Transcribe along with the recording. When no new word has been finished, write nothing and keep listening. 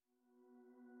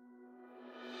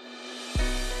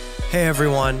Hey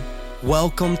everyone,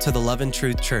 welcome to the Love and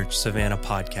Truth Church Savannah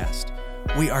podcast.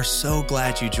 We are so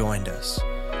glad you joined us.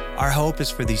 Our hope is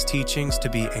for these teachings to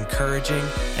be encouraging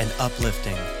and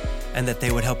uplifting, and that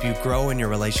they would help you grow in your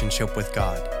relationship with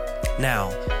God. Now,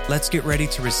 let's get ready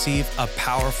to receive a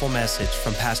powerful message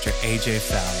from Pastor AJ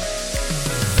Fowler.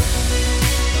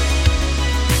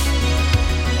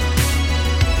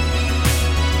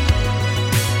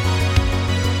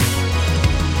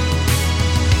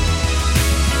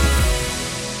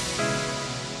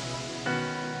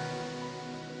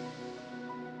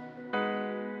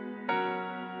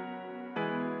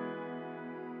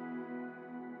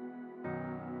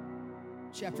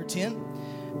 Chapter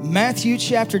 10, Matthew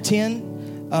chapter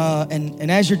 10,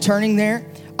 and as you're turning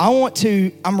there,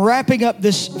 I'm wrapping up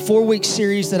this 4-week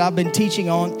series that I've been teaching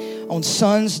on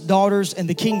sons, daughters, and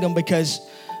the kingdom, because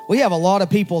we have a lot of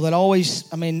people that always,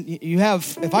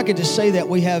 if I could just say that,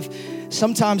 we have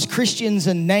sometimes Christians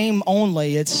in name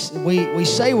only. We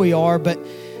say we are, but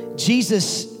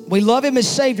Jesus, we love Him as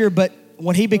Savior, but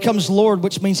when He becomes Lord,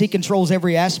 which means He controls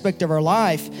every aspect of our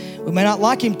life, we may not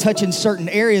like Him touching certain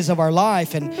areas of our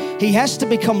life, and He has to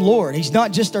become Lord. He's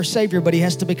not just our Savior, but He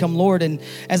has to become Lord. And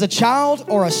as a child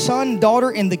or a son, daughter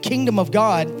in the kingdom of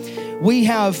God,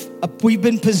 we've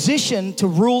been positioned to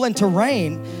rule and to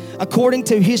reign according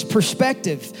to His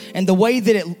perspective and the way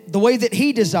that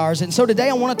He desires. And so today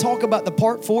I want to talk about the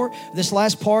part 4, this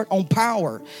last part on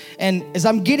power. And as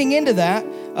I'm getting into that,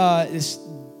 it's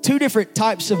 2 different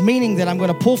types of meaning that I'm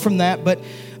going to pull from that, but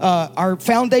our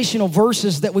foundational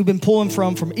verses that we've been pulling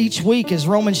from each week is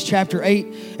Romans chapter 8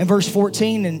 and verse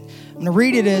 14, and I'm going to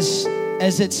read it as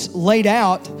it's laid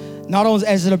out, not only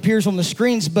as it appears on the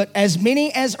screens, but as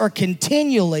many as are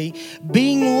continually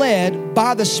being led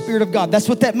by the Spirit of God. That's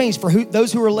what that means for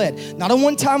those who are led. Not a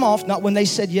one-time off, not when they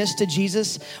said yes to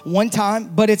Jesus one time,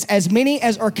 but it's as many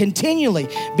as are continually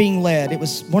being led. It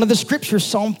was one of the scriptures,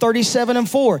 Psalm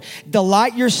 37:4.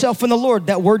 Delight yourself in the Lord.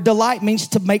 That word delight means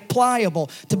to make pliable,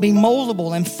 to be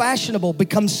moldable and fashionable,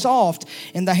 become soft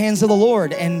in the hands of the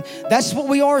Lord. And that's what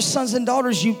we are, sons and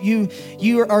daughters.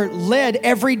 You are led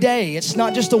every day. It's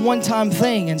not just a one-time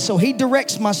thing. And so He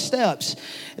directs my steps.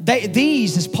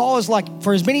 As Paul is like,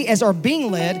 for as many as are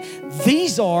being led,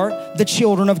 these are the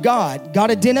children of God. God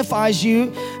identifies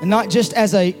you not just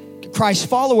as a Christ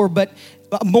follower, but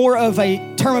more of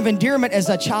a term of endearment, as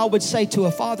a child would say to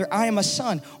a father, I am a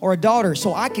son or a daughter,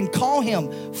 so I can call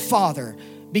him Father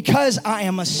because I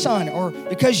am a son, or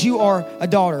because you are a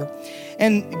daughter.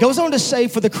 And it goes on to say,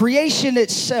 for the creation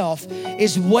itself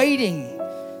is waiting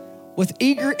with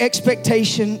eager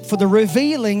expectation for the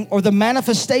revealing or the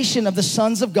manifestation of the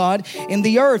sons of God in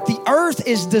the earth. The earth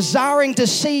is desiring to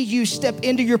see you step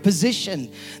into your position.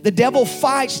 The devil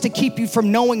fights to keep you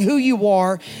from knowing who you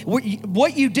are.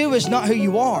 What you do is not who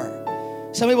you are.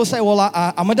 Some people say, well,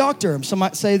 I'm a doctor. Some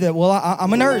might say that, well,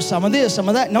 I'm a nurse, I'm a this, I'm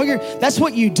a that. No, that's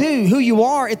what you do. Who you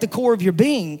are at the core of your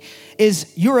being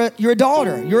is you're a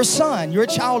daughter, you're a son, you're a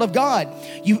child of God.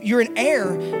 You're an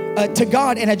heir to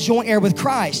God and a joint heir with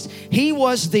Christ. He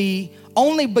was the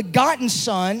only begotten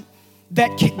son that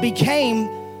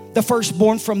became the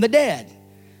firstborn from the dead.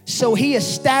 So He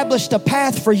established a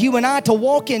path for you and I to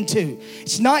walk into.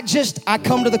 It's not just I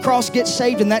come to the cross, get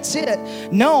saved, and that's it.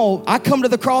 No, I come to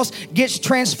the cross, get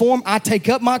transformed. I take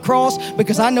up my cross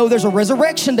because I know there's a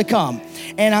resurrection to come.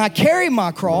 And I carry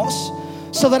my cross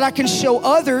so that I can show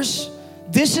others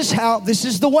this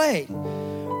is the way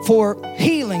for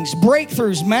healings,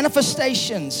 breakthroughs,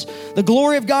 manifestations, the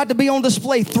glory of God to be on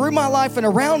display through my life and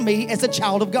around me as a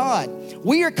child of God.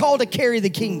 We are called to carry the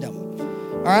kingdom.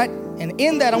 All right? And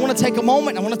in that, I want to take a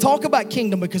moment. I want to talk about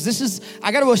kingdom, because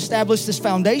I got to establish this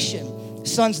foundation,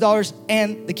 sons, daughters,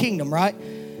 and the kingdom, right?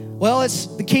 Well, it's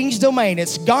the king's domain.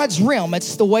 It's God's realm.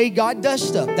 It's the way God does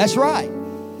stuff. That's right.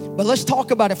 But let's talk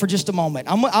about it for just a moment.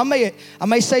 I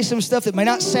may say some stuff that may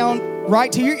not sound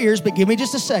right to your ears, but give me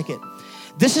just a second.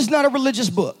 This is not a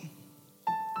religious book.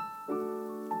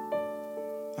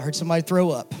 I heard somebody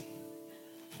throw up.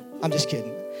 I'm just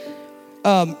kidding.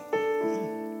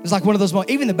 It's like one of those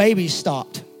moments, even the babies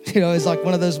stopped. It's like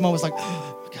one of those moments like,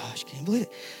 oh my gosh, can't believe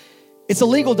it. It's a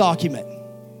legal document.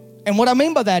 And what I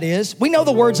mean by that is, we know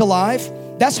the word's alive.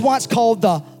 That's why it's called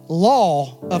the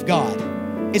law of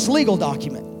God. It's a legal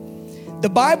document. The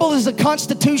Bible is the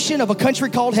constitution of a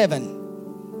country called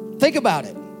heaven. Think about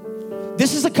it.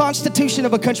 This is the constitution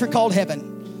of a country called heaven.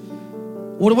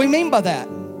 What do we mean by that?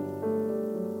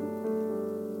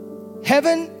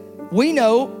 Heaven, we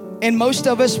know, and most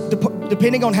of us,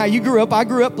 depending on how you grew up, I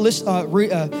grew up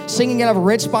singing out of a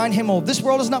Red Spine hymn, oh, this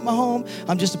world is not my home,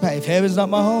 I'm just a pay. If heaven's not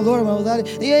my home, Lord, I'm without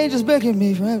it. The angels beckon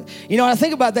me. And I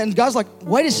think about that, and God's like,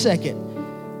 wait a second.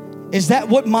 Is that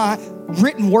what my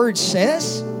written word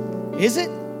says? Is it?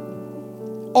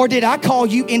 Or did I call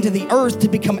you into the earth to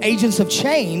become agents of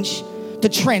change, to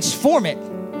transform it,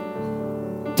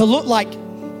 to look like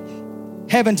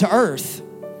heaven to earth?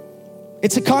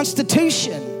 It's a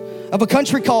constitution of a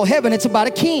country called heaven. It's about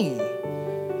a king.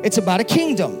 It's about a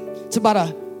kingdom. It's about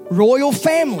a royal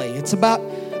family. It's about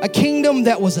a kingdom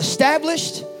that was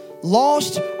established,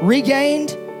 lost,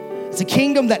 regained. It's a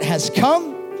kingdom that has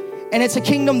come, and it's a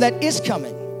kingdom that is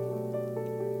coming.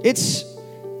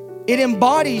 It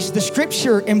embodies, the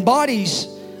scripture embodies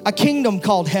a kingdom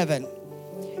called heaven.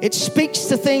 It speaks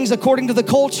to things according to the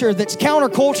culture that's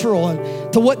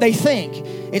countercultural to what they think.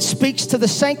 It speaks to the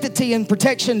sanctity and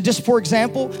protection, just for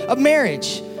example, of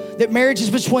marriage. That marriage is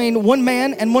between one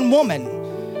man and one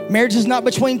woman. Marriage is not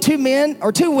between two men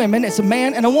or two women. It's a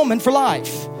man and a woman for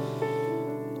life.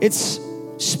 It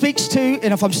speaks to,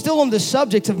 and if I'm still on the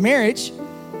subject of marriage,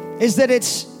 is that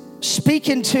it's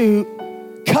speaking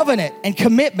to covenant and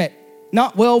commitment.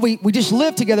 Not, well, we just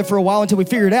lived together for a while until we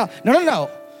figure it out. No.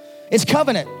 It's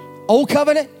covenant. Old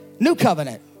covenant, new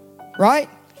covenant, right?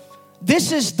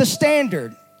 This is the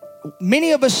standard.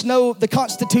 Many of us know the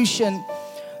Constitution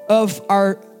of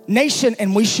our nation,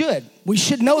 and we should. We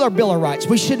should know our Bill of Rights.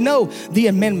 We should know the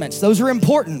amendments. Those are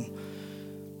important.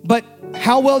 But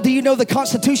how well do you know the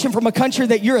Constitution from a country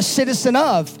that you're a citizen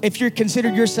of if you're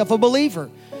considered yourself a believer?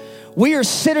 We are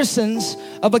citizens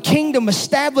of a kingdom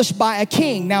established by a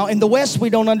king. Now, in the West, we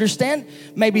don't understand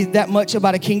maybe that much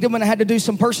about a kingdom, and I had to do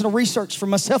some personal research for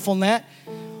myself on that.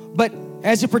 But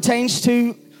as it pertains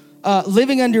to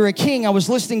living under a king, I was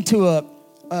listening to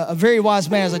a very wise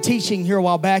man as a teaching here a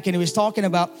while back, and he was talking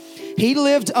about he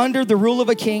lived under the rule of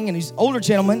a king, and he's an older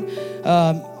gentleman,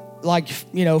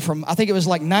 from I think it was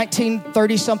like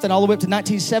 1930 something all the way up to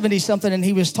 1970 something, and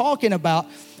he was talking about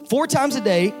 4 times a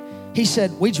day. He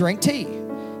said, we drink tea.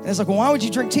 And it's like, well, why would you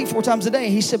drink tea 4 times a day?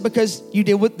 He said, because you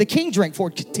did what the king drank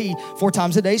tea 4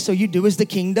 times a day, so you do as the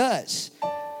king does.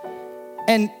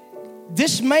 And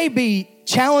this may be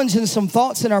challenging some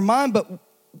thoughts in our mind, but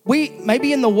we,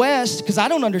 maybe in the West, because I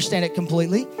don't understand it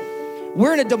completely,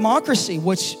 we're in a democracy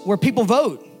where people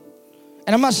vote.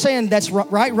 And I'm not saying that's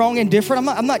right, wrong, and different.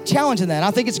 I'm not challenging that.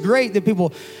 I think it's great that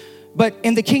people, but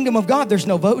in the kingdom of God, there's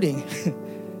no voting.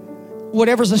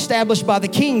 Whatever's established by the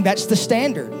king, that's the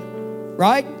standard,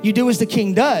 right? You do as the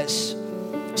king does.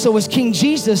 So as King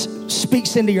Jesus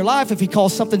speaks into your life, if he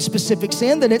calls something specific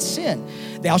sin, then it's sin.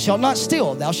 Thou shalt not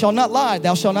steal, thou shalt not lie,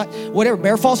 thou shalt not, whatever,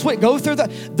 bear false witness. Go through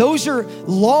those are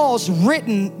laws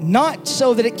written not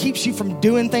so that it keeps you from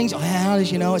doing things.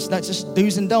 It's not just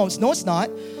do's and don'ts. No, it's not.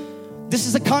 This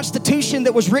is a constitution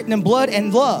that was written in blood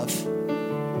and love.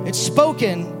 It's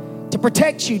spoken to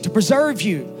protect you, to preserve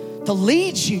you, to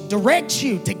lead you, direct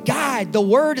you, to guide. The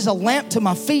word is a lamp to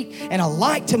my feet and a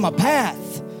light to my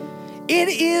path. It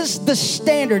is the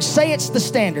standard. Say it's the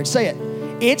standard. Say it.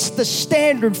 It's the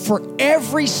standard for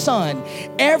every son,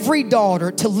 every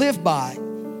daughter to live by.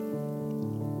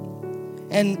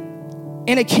 And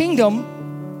in a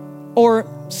kingdom, or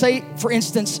say, for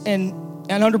instance, and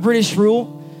under British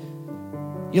rule,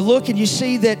 you look and you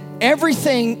see that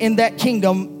everything in that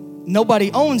kingdom,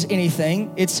 nobody owns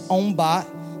anything. It's owned by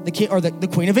the king or the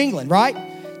Queen of England, right?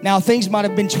 Now, things might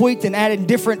have been tweaked and added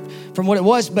different from what it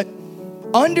was, but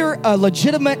under a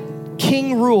legitimate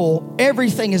king rule,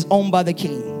 everything is owned by the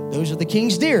king. Those are the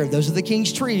king's deer. Those are the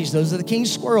king's trees. Those are the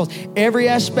king's squirrels. Every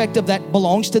aspect of that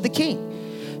belongs to the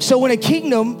king. So in a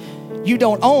kingdom you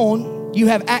don't own, you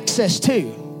have access to.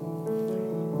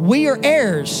 We are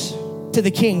heirs to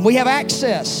the king. We have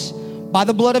access. By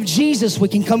the blood of Jesus, we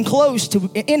can come close to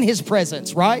in his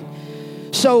presence, right?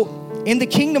 So in the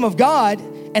kingdom of God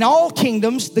and all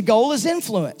kingdoms, the goal is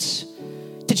influence,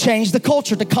 to change the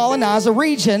culture, to colonize a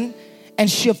region and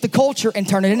shift the culture and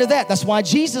turn it into that. That's why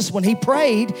Jesus, when he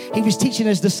prayed, he was teaching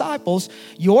his disciples,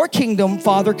 your kingdom,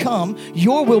 Father, come,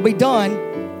 your will be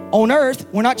done on earth.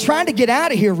 We're not trying to get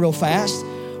out of here real fast.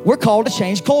 We're called to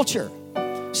change culture.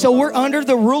 So we're under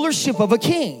the rulership of a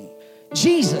king,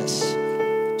 Jesus.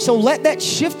 So let that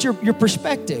shift your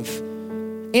perspective.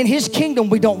 In his kingdom,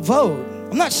 we don't vote.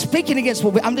 I'm not speaking against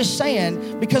I'm just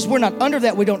saying, because we're not under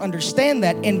that, we don't understand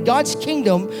that. In God's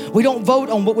kingdom, we don't vote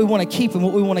on what we want to keep and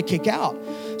what we want to kick out.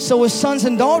 So as sons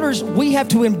and daughters, we have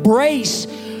to embrace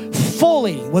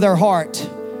fully with our heart,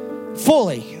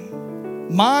 fully.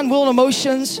 Mind, will, and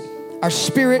emotions, our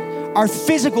spirit, our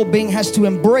physical being has to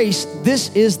embrace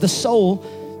this is the sole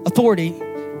authority,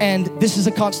 and this is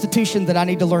a constitution that I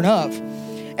need to learn of.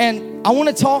 And I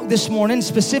want to talk this morning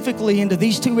specifically into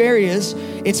these 2 areas.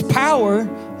 It's power,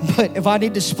 but if I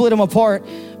need to split them apart,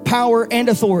 power and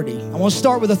authority. I want to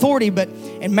start with authority, but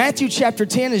in Matthew chapter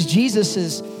 10, as Jesus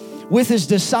is with his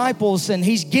disciples and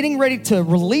he's getting ready to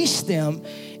release them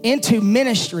into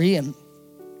ministry, and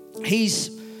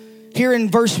he's here in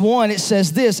verse 1, it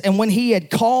says this, and when he had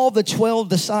called the 12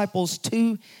 disciples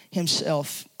to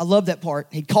himself, I love that part.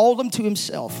 He called them to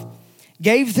himself,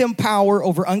 gave them power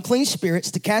over unclean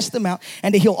spirits to cast them out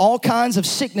and to heal all kinds of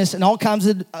sickness and all kinds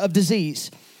of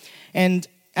disease. And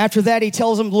after that, he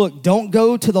tells them, look, don't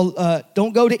go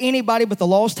to anybody but the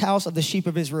lost house of the sheep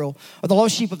of Israel, or the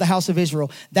lost sheep of the house of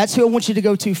Israel. That's who I want you to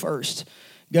go to first.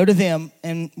 Go to them.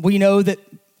 And we know that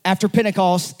after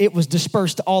Pentecost, it was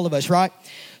dispersed to all of us, right?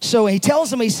 So he tells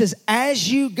them, he says, as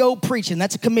you go preaching,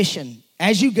 that's a commission.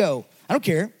 As you go, I don't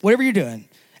care, whatever you're doing.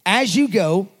 As you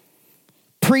go,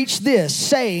 preach this,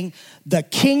 saying, the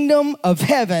kingdom of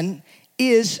heaven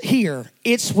is here.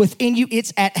 It's within you.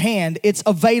 It's at hand. It's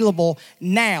available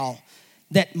now.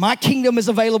 That my kingdom is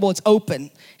available. It's open.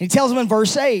 And he tells them in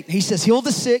verse 8, he says, heal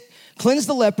the sick, cleanse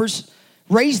the lepers,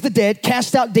 raise the dead,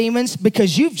 cast out demons,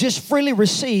 because you've just freely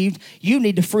received, you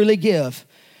need to freely give.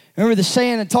 Remember the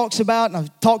saying it talks about, and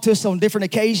I've talked to us on different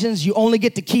occasions, you only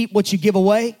get to keep what you give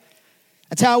away.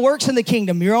 That's how it works in the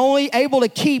kingdom. You're only able to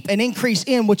keep and increase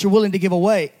in what you're willing to give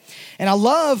away. And I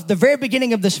love the very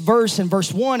beginning of this verse. In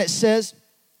verse 1, it says,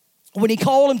 when he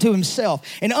called them to himself.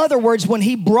 In other words, when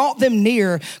he brought them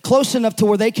near, close enough to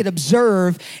where they could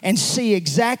observe and see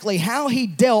exactly how he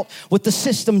dealt with the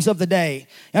systems of the day.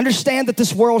 Understand that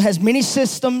this world has many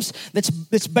systems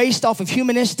that's based off of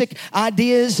humanistic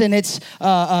ideas, and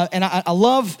I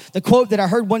love the quote that I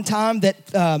heard one time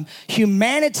that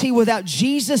humanity without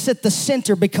Jesus at the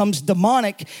center becomes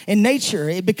demonic in nature.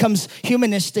 It becomes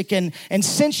humanistic and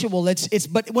sensual.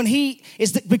 But when he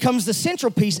becomes the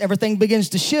central piece, everything begins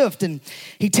to shift. And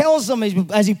he tells them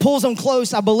as he pulls them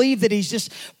close, I believe that he's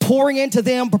just pouring into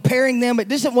them, preparing them. It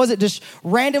wasn't just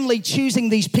randomly choosing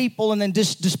these people and then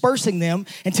just dispersing them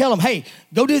and tell them, hey,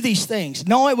 go do these things.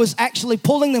 No, it was actually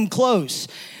pulling them close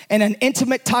and an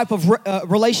intimate type of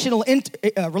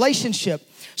relationship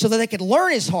so that they could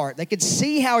learn his heart. They could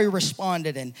see how he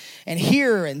responded and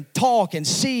hear and talk and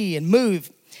see and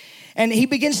move. And he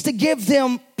begins to give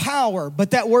them power. But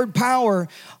that word power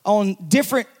on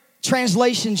different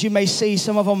translations you may see,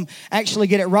 some of them actually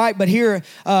get it right, but here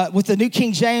with the New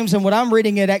King James and what I'm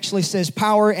reading, it actually says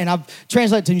power, and I've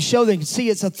translated to show that you can see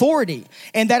it's authority.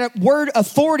 And that word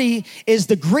authority is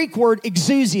the Greek word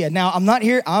exousia. Now, I'm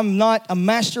not a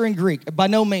master in Greek, by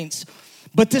no means,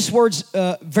 but this word's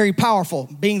very powerful,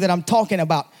 being that I'm talking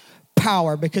about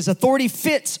power, because authority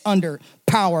fits under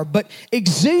power, but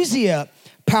exousia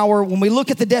power, when we look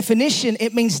at the definition,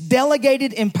 it means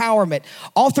delegated empowerment,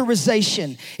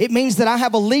 authorization. It means that I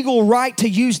have a legal right to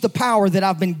use the power that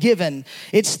I've been given.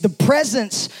 It's the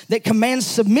presence that commands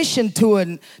submission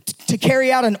to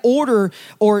carry out an order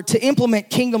or to implement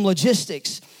kingdom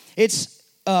logistics. It's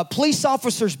a police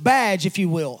officer's badge, if you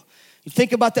will. You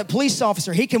think about that police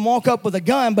officer, he can walk up with a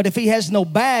gun, but if he has no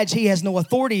badge, he has no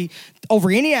authority over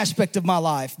any aspect of my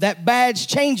life. That badge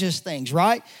changes things,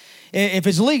 right? If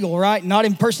it's legal, right? Not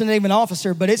impersonating an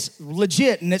officer, but it's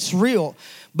legit and it's real.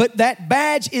 But that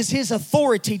badge is his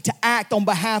authority to act on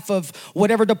behalf of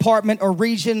whatever department or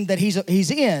region that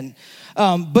he's in.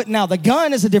 But now the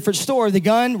gun is a different story. The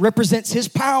gun represents his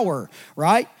power,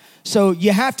 right? So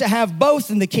you have to have both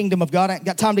in the kingdom of God. I ain't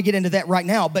got time to get into that right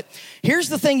now. But here's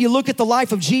the thing. You look at the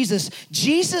life of Jesus.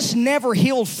 Jesus never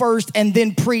healed first and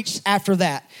then preached after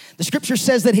that. The scripture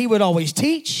says that he would always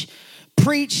teach,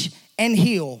 preach, and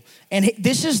heal. And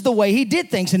this is the way he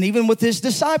did things. And even with his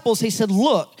disciples, he said,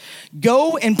 look,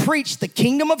 go and preach the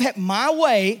kingdom of heaven. My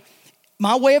way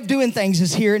of doing things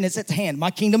is here and it's at hand.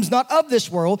 My kingdom's not of this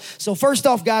world. So first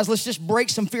off, guys, let's just break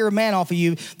some fear of man off of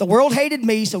you. The world hated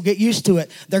me, so get used to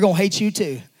it. They're going to hate you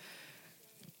too.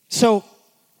 So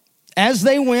as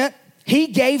they went, he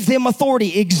gave them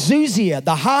authority, exousia,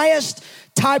 the highest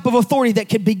type of authority that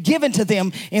could be given to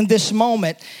them in this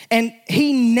moment. And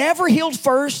he never healed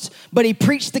first, but he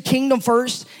preached the kingdom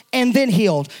first and then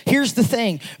healed. Here's the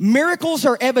thing. Miracles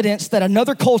are evidence that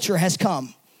another culture has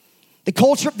come. The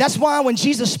culture, that's why when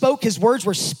Jesus spoke, his words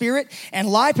were spirit and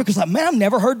life, because like, man, I've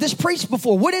never heard this preached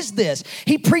before. What is this?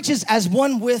 He preaches as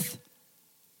one with,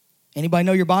 anybody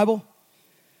know your Bible?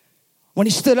 When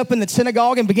he stood up in the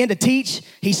synagogue and began to teach,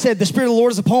 he said, the Spirit of the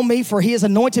Lord is upon me, for he has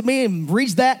anointed me, and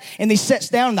reads that, and he sits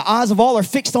down, and the eyes of all are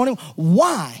fixed on him.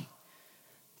 Why?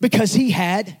 Because he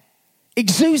had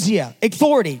exousia,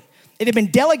 authority. It had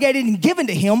been delegated and given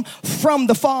to him from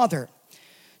the Father.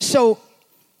 So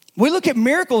We look at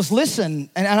miracles, listen,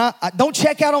 and I don't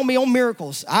check out on me on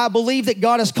miracles. I believe that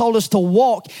God has called us to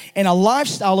walk in a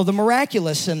lifestyle of the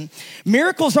miraculous, and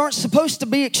miracles aren't supposed to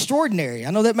be extraordinary.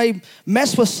 I know that may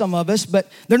mess with some of us, but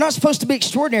they're not supposed to be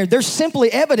extraordinary. They're simply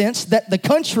evidence that the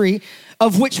country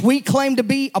of which we claim to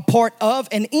be a part of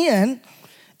and in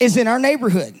is in our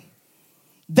neighborhood.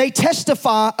 They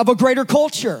testify of a greater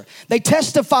culture. They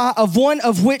testify of one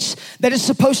of which that is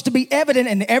supposed to be evident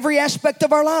in every aspect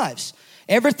of our lives.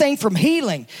 Everything from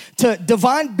healing to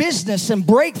divine business and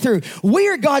breakthrough. We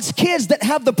are God's kids that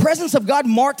have the presence of God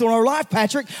marked on our life,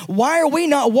 Patrick. Why are we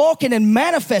not walking and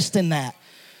manifesting that?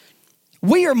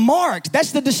 We are marked.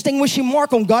 That's the distinguishing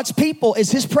mark on God's people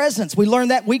is his presence. We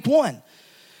learned that week 1.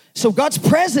 So God's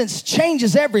presence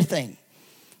changes everything.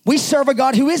 We serve a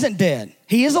God who isn't dead.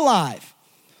 He is alive.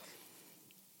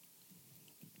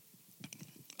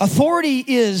 Authority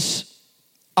is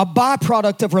a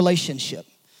byproduct of relationship.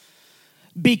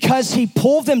 Because he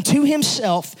pulled them to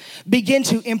himself, began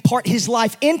to impart his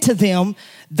life into them,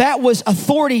 that was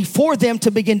authority for them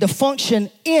to begin to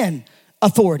function in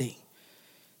authority.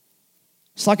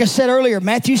 It's like I said earlier,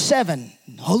 Matthew 7.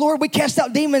 Oh, Lord, we cast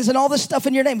out demons and all this stuff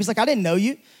in your name. He's like, I didn't know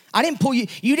you. I didn't pull you.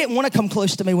 You didn't want to come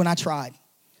close to me when I tried.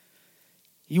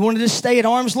 You wanted to stay at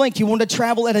arm's length. You wanted to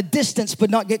travel at a distance, but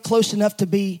not get close enough to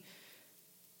be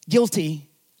guilty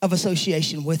of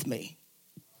association with me.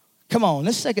 Come on,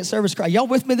 this second service cry. Y'all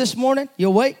with me this morning? You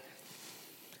awake?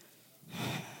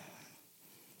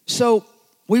 So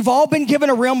we've all been given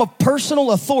a realm of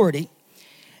personal authority.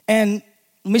 And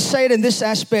let me say it in this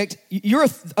aspect. Your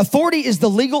authority is the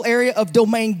legal area of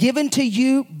domain given to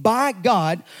you by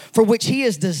God for which he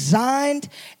has designed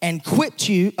and equipped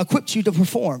you to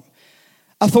perform.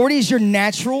 Authority is your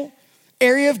natural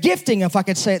area of gifting, if I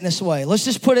could say it in this way. Let's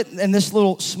just put it in this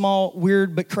little small,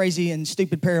 weird, but crazy and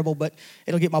stupid parable, but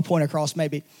it'll get my point across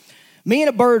maybe. Me and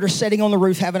a bird are sitting on the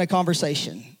roof having a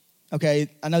conversation. Okay,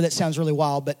 I know that sounds really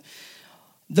wild, but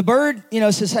the bird,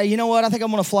 says, hey, you know what? I think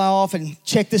I'm going to fly off and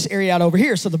check this area out over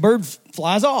here. So the bird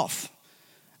flies off.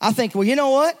 I think, well, you know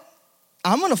what?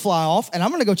 I'm going to fly off, and I'm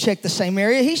going to go check the same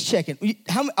area he's checking.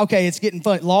 Okay, it's getting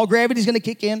funny. Law of gravity is going to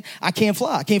kick in. I can't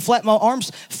fly. I can't flap my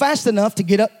arms fast enough to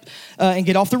get up and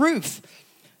get off the roof.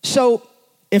 So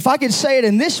if I could say it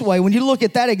in this way, when you look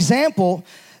at that example,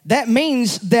 that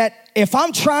means that if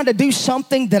I'm trying to do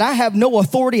something that I have no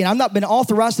authority and I've not been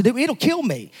authorized to do, it'll kill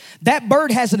me. That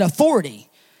bird has an authority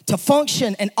to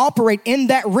function and operate in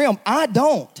that realm. I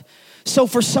don't. So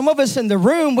for some of us in the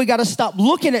room, we got to stop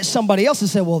looking at somebody else and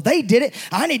say, well, they did it.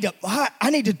 I need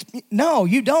to. No,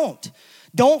 you don't.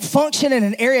 Don't function in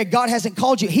an area God hasn't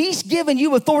called you. He's given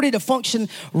you authority to function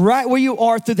right where you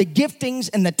are through the giftings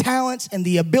and the talents and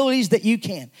the abilities that you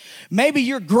can. Maybe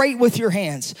you're great with your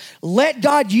hands. Let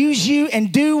God use you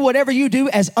and do whatever you do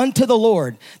as unto the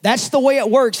Lord. That's the way it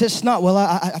works. It's not, well,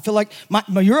 I feel like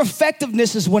your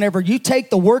effectiveness is whenever you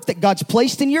take the work that God's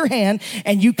placed in your hand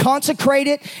and you consecrate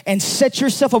it and set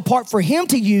yourself apart for him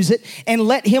to use it and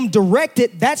let him direct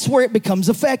it. That's where it becomes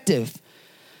effective.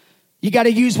 You got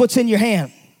to use what's in your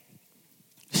hand.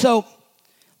 So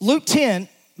Luke 10,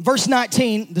 verse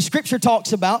 19, the scripture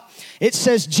talks about, it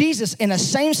says Jesus in a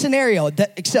same scenario,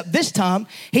 except this time,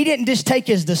 he didn't just take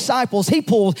his disciples, he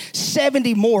pulled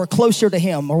 70 more closer to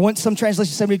him, or some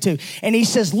translations 72. And he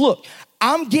says, look,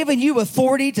 I'm giving you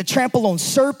authority to trample on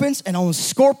serpents and on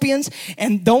scorpions,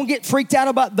 and don't get freaked out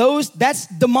about those. That's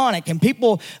demonic. And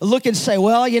people look and say,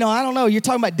 well, I don't know. You're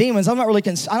talking about demons. I'm not really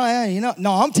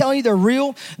No, I'm telling you, they're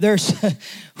real. There's,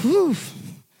 whew.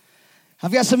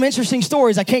 I've got some interesting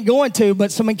stories I can't go into,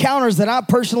 but some encounters that I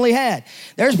personally had.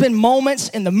 There's been moments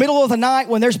in the middle of the night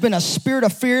when there's been a spirit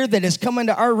of fear that has come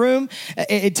into our room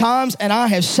at times, and I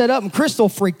have set up, and Crystal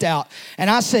freaked out. And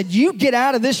I said, you get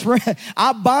out of this room.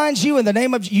 I bind you in the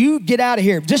name of, you get out of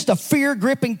here. Just a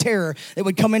fear-gripping terror that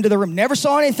would come into the room. Never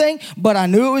saw anything, but I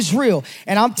knew it was real.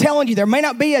 And I'm telling you, there may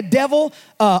not be a devil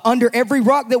under every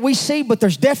rock that we see, but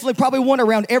there's definitely probably one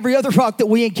around every other rock that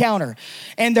we encounter.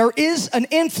 And there is an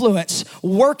influence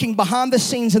working behind the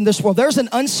scenes in this world. There's an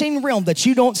unseen realm that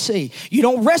you don't see. You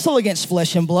don't wrestle against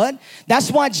flesh and blood. That's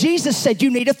why Jesus said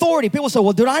you need authority. People say,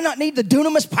 well, do I not need the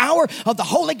dunamis power of the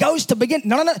Holy Ghost to begin?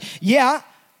 No. Yeah,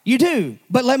 you do.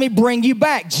 But let me bring you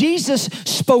back. Jesus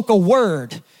spoke a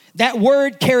word. That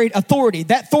word carried authority.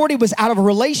 That authority was out of a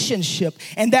relationship,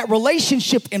 and that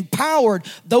relationship empowered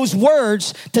those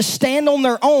words to stand on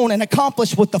their own and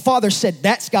accomplish what the Father said.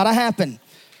 That's got to happen.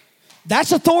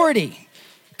 That's authority.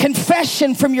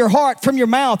 Confession from your heart, from your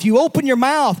mouth. You open your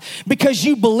mouth because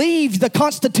you believe the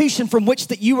constitution from which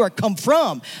that you are come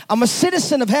from. I'm a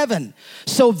citizen of heaven,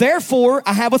 so therefore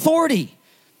I have authority.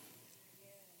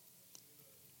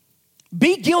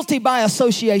 Be guilty by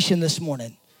association this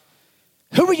morning.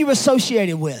 Who are you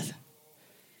associated with?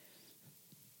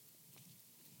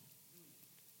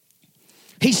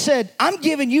 He said, I'm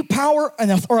giving you power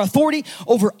or authority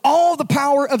over all the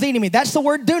power of the enemy. That's the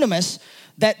word dunamis.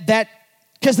 That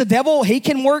because the devil, he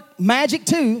can work magic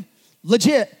too,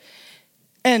 legit.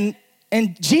 And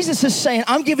Jesus is saying,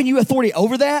 I'm giving you authority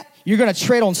over that. You're going to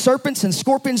tread on serpents and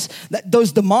scorpions,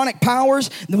 those demonic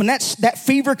powers. When that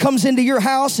fever comes into your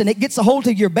house and it gets a hold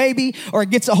of your baby or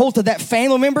it gets a hold of that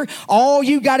family member, all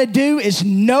you got to do is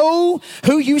know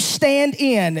who you stand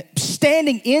in.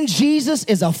 Standing in Jesus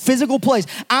is a physical place.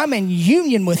 I'm in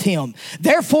union with him.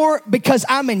 Therefore, because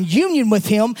I'm in union with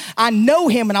him, I know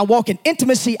him and I walk in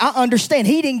intimacy. I understand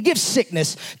he didn't give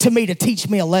sickness to me to teach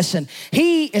me a lesson.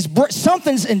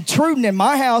 Something's intruding in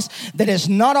my house that is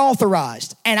not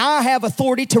authorized, and I have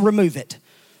authority to remove it.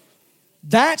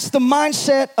 That's the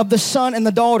mindset of the son and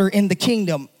the daughter in the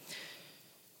kingdom.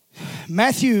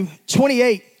 Matthew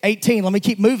 28:18. Let me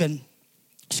keep moving.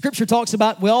 Scripture talks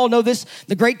about, we all know this,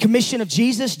 the Great Commission of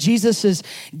Jesus. Jesus is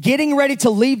getting ready to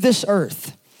leave this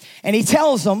earth. And he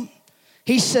tells them,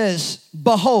 he says,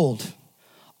 behold,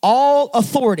 all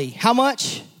authority. How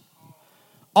much?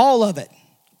 All of it.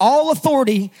 All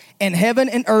authority in heaven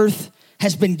and earth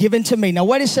has been given to me. Now,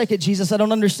 wait a second, Jesus. I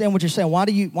don't understand what you're saying. Why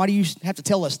do you have to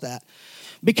tell us that?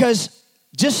 Because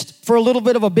just for a little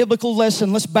bit of a biblical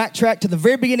lesson, let's backtrack to the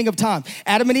very beginning of time.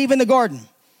 Adam and Eve in the garden.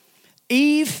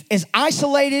 Eve is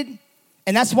isolated,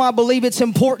 and that's why I believe it's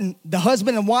important. The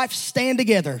husband and wife stand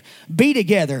together, be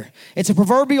together. It's a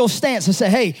proverbial stance to say,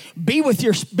 hey, be with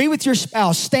your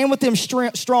spouse, stand with them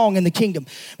strong in the kingdom.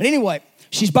 But anyway,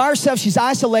 she's by herself, she's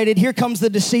isolated. Here comes the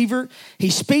deceiver. He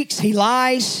speaks, he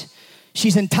lies.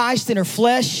 She's enticed in her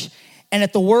flesh, and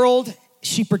at the world,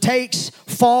 she partakes,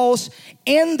 falls.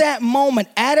 In that moment,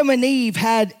 Adam and Eve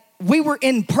we were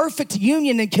in perfect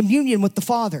union and communion with the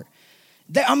Father.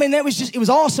 It was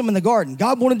awesome in the garden.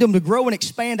 God wanted them to grow and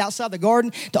expand outside the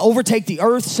garden, to overtake the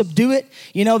earth, subdue it.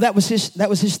 You know, that was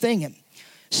his thing. And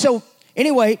so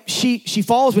anyway, she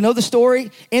falls. We know the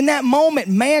story. In that moment,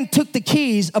 man took the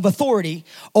keys of authority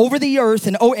over the earth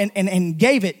and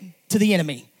gave it to the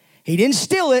enemy. He didn't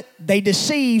steal it. They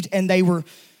deceived, and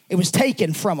it was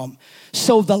taken from them.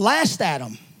 So the last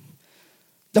Adam,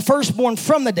 the firstborn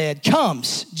from the dead,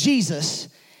 comes, Jesus,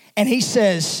 and he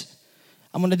says,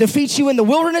 I'm going to defeat you in the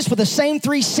wilderness with the same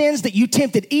 3 sins that you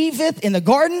tempted Eve with in the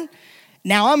garden.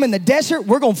 Now I'm in the desert.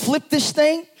 We're going to flip this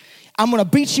thing. I'm going to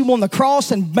beat you on the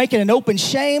cross and make it an open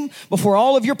shame before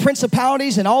all of your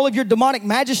principalities and all of your demonic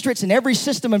magistrates and every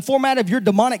system and format of your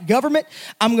demonic government.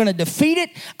 I'm going to defeat it.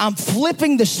 I'm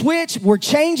flipping the switch. We're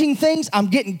changing things. I'm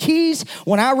getting keys.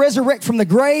 When I resurrect from the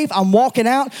grave, I'm walking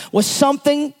out with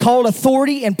something called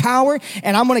authority and power,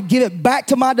 and I'm going to give it back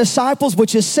to my disciples,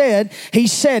 which is he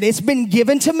said, it's been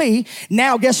given to me.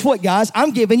 Now, guess what, guys?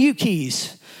 I'm giving you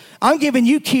keys. I'm giving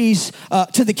you keys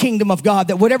to the kingdom of God,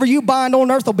 that whatever you bind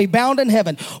on earth will be bound in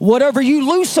heaven. Whatever you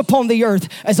loose upon the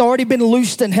earth has already been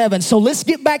loosed in heaven. So let's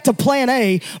get back to plan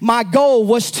A. My goal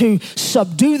was to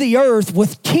subdue the earth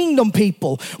with kingdom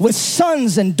people, with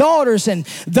sons and daughters and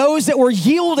those that were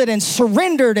yielded and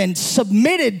surrendered and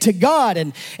submitted to God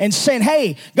and saying,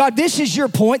 hey, God, this is your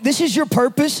point. This is your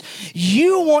purpose.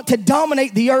 You want to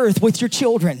dominate the earth with your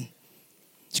children.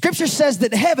 Scripture says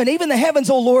that heaven, even the heavens,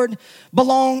 oh Lord,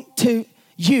 belong to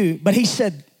you. But he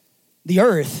said, the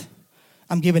earth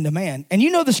I'm giving to man. And you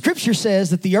know the scripture says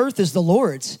that the earth is the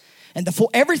Lord's and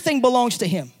everything belongs to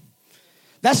him.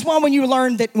 That's why when you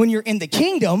learn that when you're in the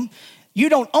kingdom, you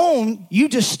don't own, you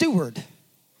just steward. Does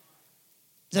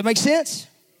that make sense?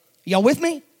 Y'all with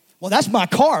me? Well, that's my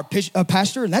car,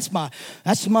 pastor, and that's my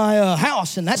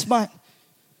house, and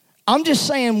I'm just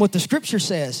saying what the scripture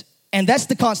says. And that's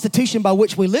the constitution by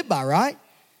which we live by, right?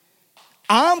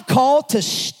 I'm called to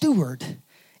steward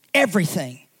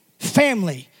everything.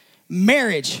 Family,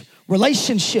 marriage,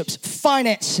 relationships,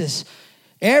 finances,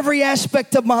 every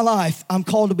aspect of my life, I'm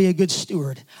called to be a good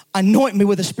steward. Anoint me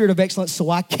with a spirit of excellence so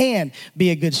I can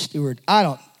be a good steward. I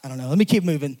don't know. Let me keep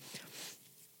moving.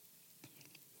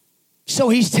 So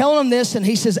he's telling them this, and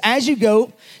he says, as you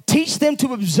go, teach them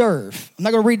to observe. I'm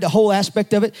not going to read the whole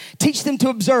aspect of it. Teach them to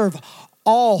observe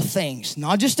all things,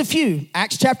 not just a few.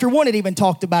 Acts chapter 1, it even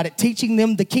talked about it, teaching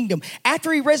them the kingdom.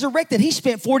 After he resurrected, he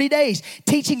spent 40 days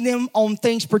teaching them on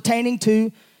things pertaining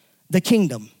to the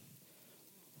kingdom.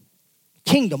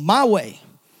 Kingdom, my way.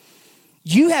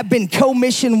 You have been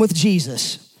commissioned with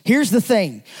Jesus. Here's the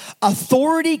thing.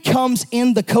 Authority comes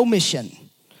in the commission.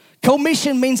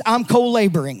 Commission means I'm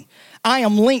co-laboring. I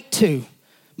am linked to.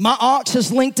 My ox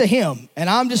is linked to him, and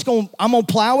I'm going to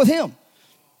plow with him.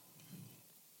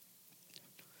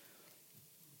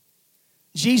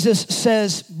 Jesus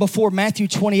says before Matthew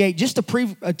 28, just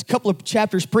a couple of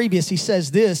chapters previous, he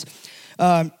says this,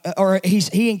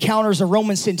 he encounters a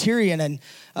Roman centurion, and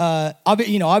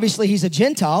obviously he's a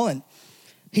Gentile, and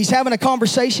he's having a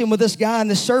conversation with this guy, and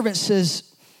the servant says,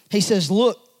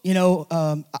 look,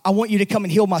 I want you to come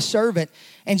and heal my servant.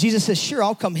 And Jesus says, sure,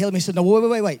 I'll come heal him. He said, no,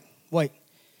 wait.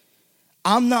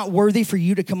 I'm not worthy for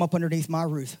you to come up underneath my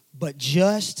roof, but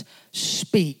just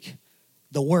speak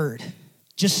the word.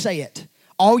 Just say it.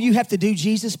 All you have to do,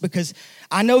 Jesus, because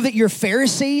I know that your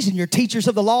Pharisees and your teachers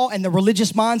of the law and the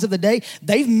religious minds of the day,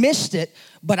 they've missed it,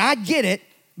 but I get it,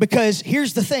 because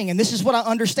here's the thing, and this is what I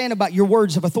understand about your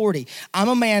words of authority. I'm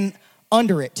a man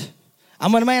under it.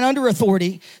 I'm a man under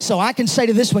authority, so I can say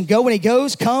to this one, go, when he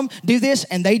goes, come, do this,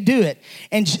 and they do it.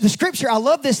 And the scripture, I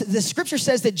love this, the scripture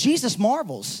says that Jesus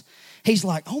marvels. He's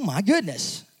like, oh my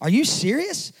goodness, are you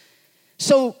serious?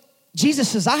 So Jesus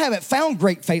says, I haven't found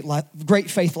great faith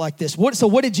like this. So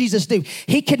what did Jesus do?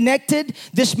 He connected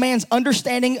this man's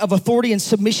understanding of authority and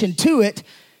submission to it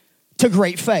to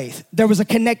great faith. There was a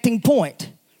connecting point.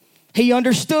 He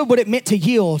understood what it meant to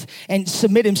yield and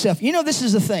submit himself. This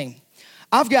is the thing.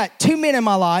 I've got 2 men in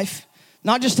my life,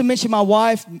 not just to mention my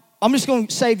wife. I'm just going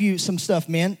to save you some stuff,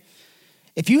 men.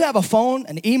 If you have a phone,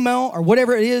 an email, or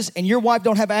whatever it is, and your wife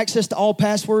don't have access to all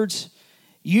passwords,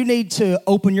 you need to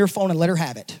open your phone and let her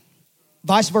have it.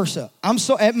 Vice versa.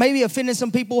 It may be offending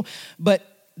some people,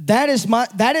 but that is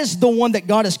the one that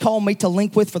God has called me to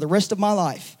link with for the rest of my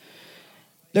life.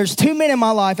 There's 2 men in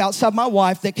my life outside my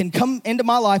wife that can come into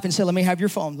my life and say, let me have your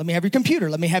phone. Let me have your computer.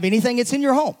 Let me have anything that's in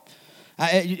your home.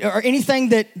 Or anything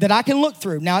that I can look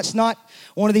through. Now, it's not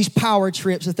one of these power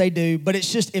trips that they do, but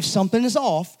it's just if something is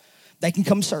off, they can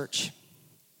come search.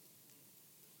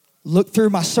 Look through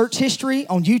my search history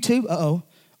on YouTube,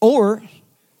 or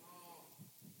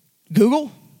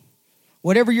Google,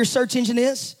 whatever your search engine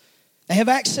is, they have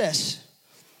access.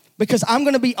 Because I'm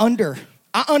going to be under.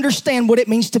 I understand what it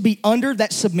means to be under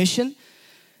that submission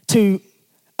to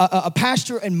a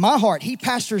pastor in my heart. He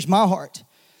pastors my heart.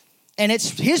 And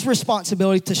it's his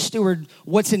responsibility to steward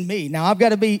what's in me. Now, I've got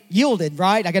to be yielded,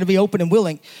 right? I got to be open and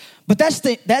willing. But that's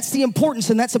the importance,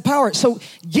 and that's the power. So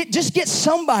just get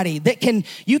somebody that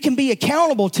you can be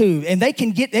accountable to, and they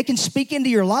can speak into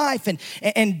your life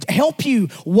and help you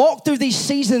walk through these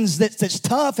seasons that's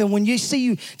tough. And when you see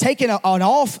you taking an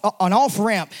off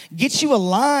ramp, get you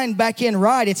aligned back in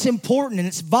right. It's important and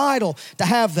it's vital to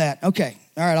have that. Okay,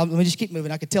 all right. Let me just keep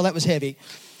moving. I could tell that was heavy.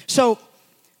 So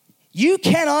you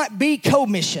cannot be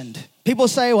commissioned. People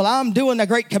say, well, I'm doing the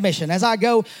Great Commission. As I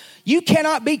go, you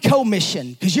cannot be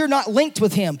commissioned because you're not linked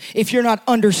with him if you're not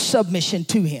under submission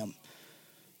to him.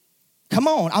 Come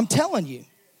on, I'm telling you.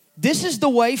 This is the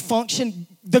way function.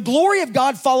 The glory of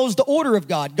God follows the order of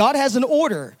God. God has an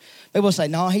order. People say,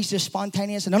 no, he's just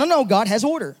spontaneous. No, God has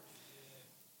order.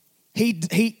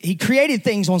 He created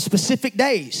things on specific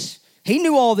days. He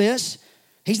knew all this.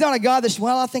 He's not a God that's,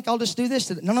 well, I think I'll just do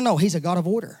this. No, he's a God of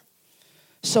order.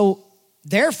 So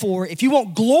therefore, if you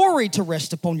want glory to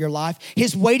rest upon your life,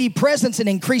 his weighty presence in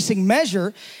increasing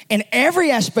measure in every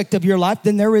aspect of your life,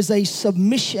 then there is a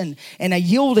submission and a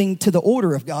yielding to the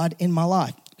order of God in my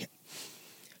life.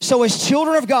 So as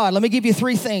children of God, let me give you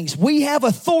 3 things. We have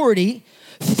authority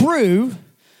through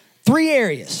 3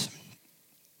 areas.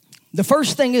 The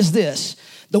first thing is this.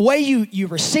 The way you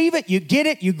receive it, you get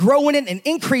it, you grow in it and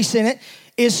increase in it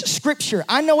is Scripture.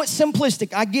 I know it's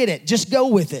simplistic. I get it. Just go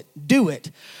with it. Do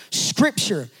it.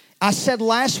 Scripture. I said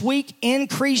last week,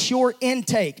 increase your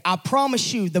intake. I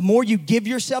promise you, the more you give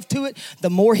yourself to it,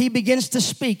 the more he begins to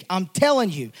speak. I'm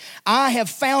telling you, I have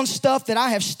found stuff that I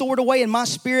have stored away in my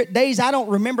spirit days. I don't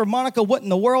remember, Monica, what in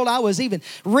the world I was even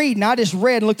reading. I just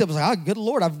read and looked up and was like, oh, good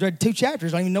Lord, I've read 2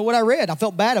 chapters. I don't even know what I read. I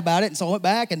felt bad about it, and so I went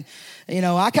back and,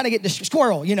 I kind of get this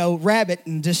squirrel, rabbit,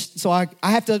 and just, so I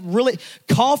have to really,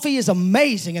 coffee is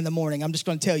amazing in the morning, I'm just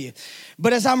going to tell you.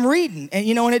 But as I'm reading, and,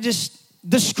 and it just,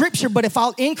 the Scripture, but if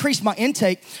I'll increase my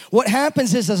intake, what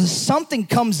happens is as something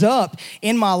comes up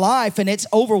in my life and it's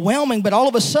overwhelming, but all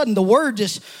of a sudden the word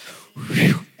just,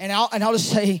 and I'll just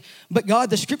say, but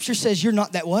God, the Scripture says you're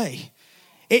not that way.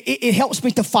 It helps me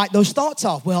to fight those thoughts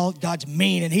off. Well, God's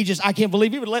mean, and I can't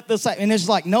believe he would let this happen. And it's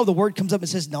like, no, the word comes up and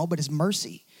says, no, but his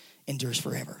mercy endures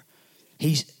forever.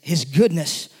 His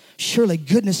goodness, surely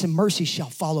goodness and mercy shall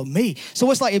follow me. So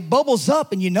it's like it bubbles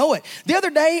up and you know it. The other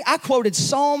day, I quoted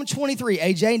Psalm 23,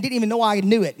 AJ, and didn't even know I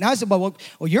knew it. And I said, well,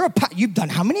 you've done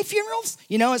how many funerals?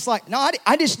 It's like, no,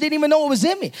 I just didn't even know it was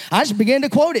in me. I just began to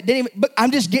quote it, but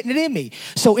I'm just getting it in me.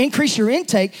 So increase your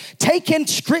intake. Take in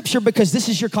Scripture because this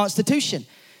is your constitution.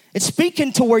 It's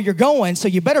speaking to where you're going, so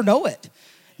you better know it.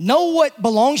 Know what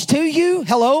belongs to you,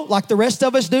 hello, like the rest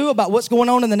of us do about what's going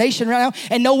on in the nation right now,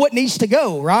 and know what needs to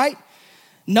go, right?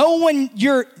 Know when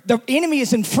the enemy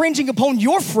is infringing upon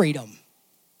your freedom.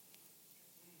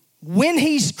 When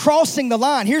he's crossing the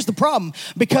line, here's the problem.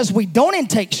 Because we don't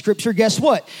intake scripture, guess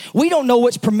what? We don't know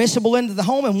what's permissible into the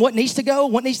home and what needs to go,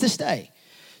 what needs to stay.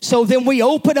 So then we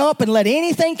open up and let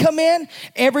anything come in,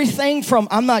 everything from,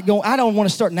 I don't want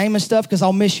to start naming stuff because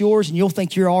I'll miss yours and you'll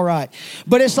think you're all right.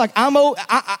 But it's like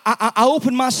I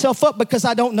open myself up because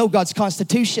I don't know God's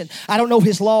constitution. I don't know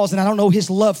his laws and I don't know his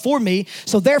love for me.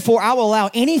 So therefore I will allow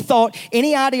any thought,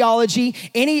 any ideology,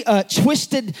 any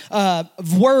twisted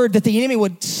word that the enemy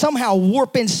would somehow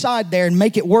warp inside there and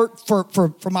make it work for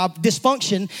my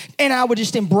dysfunction, and I would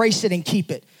just embrace it and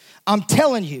keep it. I'm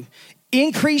telling you,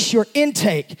 increase your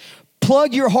intake.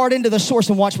 Plug your heart into the source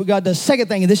and watch what God does. Second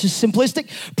thing, and this is simplistic,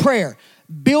 prayer.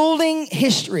 Building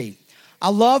history. I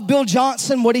love Bill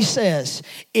Johnson, what he says.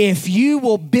 If you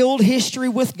will build history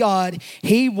with God,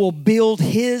 he will build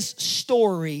his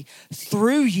story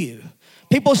through you.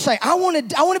 People say, I want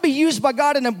to be used by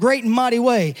God in a great and mighty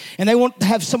way. And they want to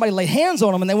have somebody lay hands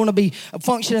on them and they want to be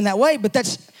function in that way. But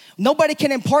nobody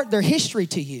can impart their history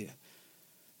to you.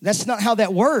 That's not how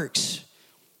that works.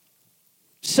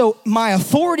 So my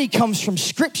authority comes from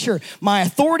scripture. My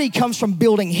authority comes from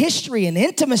building history and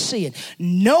intimacy and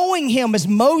knowing him, as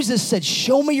Moses said,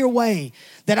 show me your way,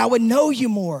 that I would know you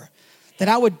more, that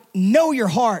I would know your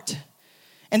heart.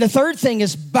 And the third thing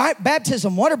is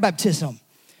baptism, water baptism.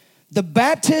 The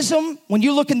baptism, when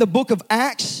you look in the book of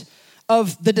Acts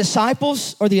of the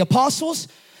disciples or the apostles,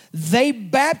 they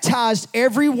baptized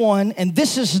everyone, and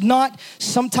this is not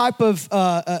some type of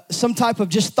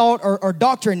just thought or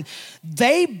doctrine.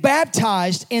 They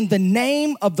baptized in the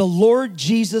name of the Lord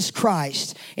Jesus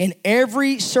Christ. In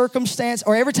every circumstance,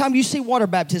 or every time you see water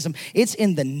baptism, it's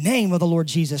in the name of the Lord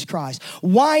Jesus Christ.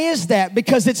 Why is that?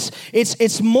 Because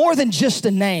it's more than just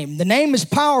a name. The name is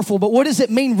powerful, but what does it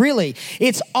mean really?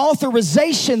 It's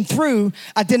authorization through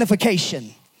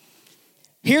identification.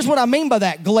 Here's what I mean by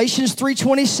that. Galatians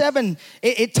 3:27,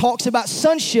 it talks about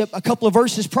sonship a couple of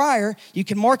verses prior. You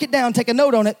can mark it down, take a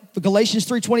note on it. But Galatians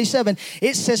 3:27,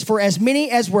 it says, for as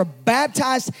many as were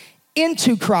baptized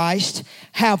into Christ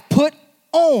have put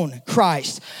on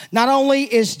Christ. Not only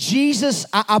is Jesus,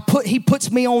 he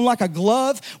puts me on like a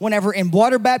glove whenever in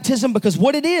water baptism, because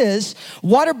what it is,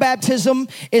 water baptism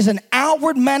is an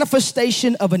outward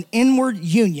manifestation of an inward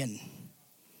union.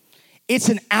 It's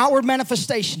an outward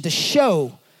manifestation to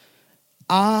show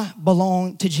I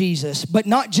belong to Jesus, but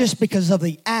not just because of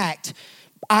the act.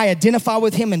 I identify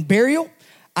with him in burial.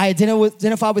 I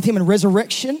identify with him in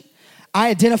resurrection. I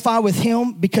identify with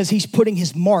him because he's putting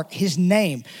his mark, his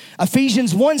name.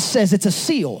 Ephesians 1 says it's a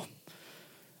seal.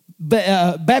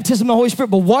 Baptism of the Holy Spirit,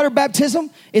 but water baptism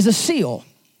is a seal.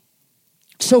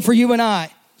 So for you and I,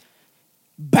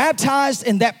 baptized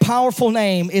in that powerful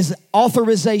name is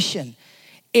authorization.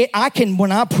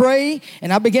 When I pray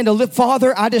and I begin to lift,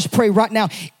 Father, I just pray right now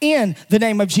in the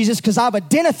name of Jesus, because I've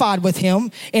identified with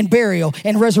him in burial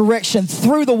and resurrection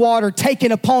through the water,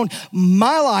 taken upon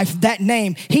my life that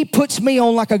name. He puts me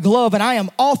on like a glove and I am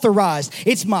authorized.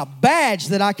 It's my badge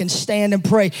that I can stand and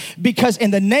pray, because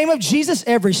in the name of Jesus,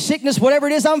 every sickness, whatever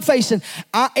it is I'm facing,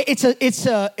 it's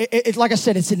like I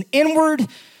said, it's an inward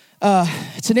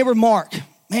mark.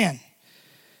 Man,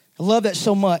 I love that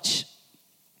so much.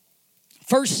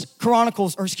 1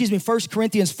 Corinthians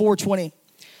 4:20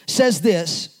 says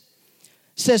this,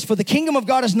 says, for the kingdom of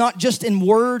God is not just in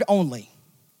word only,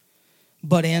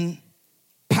 but in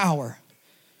power.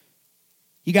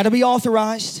 You got to be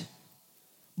authorized,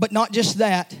 but not just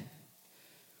that.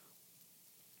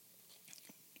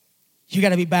 You got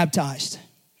to be baptized.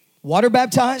 Water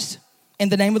baptized in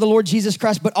the name of the Lord Jesus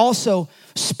Christ, but also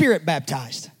spirit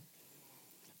baptized.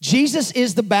 Jesus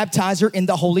is the baptizer in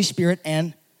the Holy Spirit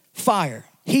and fire.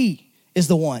 He is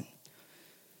the one.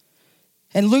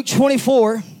 And Luke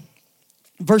 24,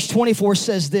 verse 24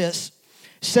 says this,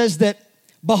 says that,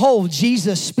 behold,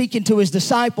 Jesus speaking to his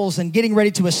disciples and getting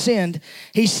ready to ascend,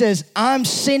 he says, I'm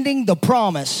sending the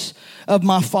promise of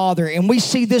my Father. And we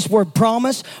see this word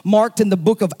promise marked in the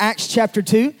book of Acts chapter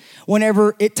 2.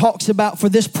 Whenever it talks about, for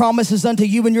this promise is unto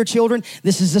you and your children,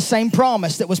 this is the same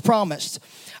promise that was promised.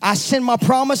 I send my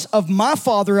promise of my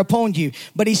Father upon you.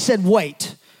 But he said,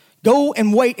 wait. Go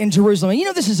and wait in Jerusalem. And you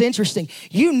know, this is interesting.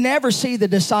 You never see the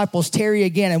disciples tarry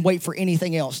again and wait for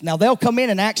anything else. Now, they'll come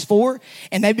in Acts 4,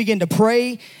 and they begin to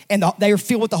pray, and they are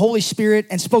filled with the Holy Spirit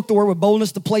and spoke the word with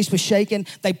boldness. The place was shaken.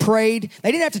 They prayed.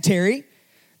 They didn't have to tarry.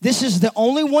 This is the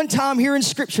only one time here in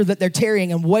Scripture that they're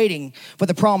tarrying and waiting for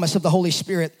the promise of the Holy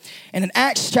Spirit. And in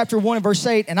Acts chapter 1 and verse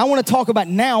 8, and I want to talk about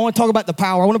now, I want to talk about the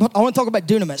power. I want to talk about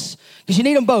dunamis, because you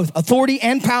need them both, authority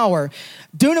and power.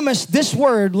 Dunamis, this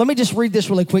word, let me just read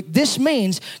this really quick. This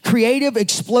means creative,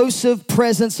 explosive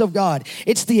presence of God.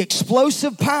 It's the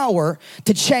explosive power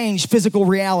to change physical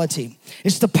reality.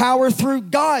 It's the power through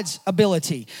God's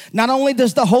ability. Not only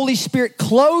does the Holy Spirit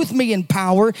clothe me in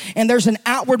power, and there's an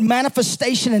outward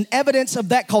manifestation and evidence of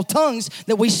that called tongues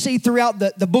that we see throughout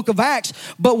the book of Acts,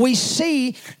 but we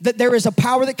see that there is a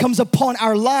power that comes upon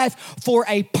our life for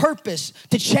a purpose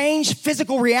to change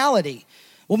physical reality.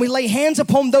 When we lay hands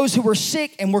upon those who are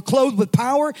sick and we're clothed with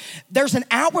power, there's an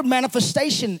outward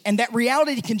manifestation, and that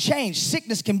reality can change.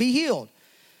 Sickness can be healed.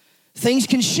 Things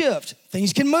can shift.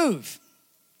 Things can move.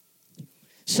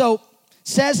 So, it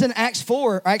says in Acts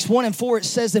 1 and 4, it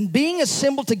says, "And being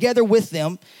assembled together with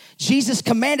them, Jesus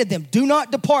commanded them, do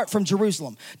not depart from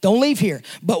Jerusalem. Don't leave here,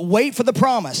 but wait for the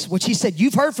promise," which he said,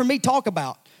 you've heard from me talk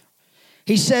about.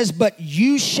 He says, "But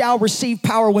you shall receive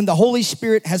power when the Holy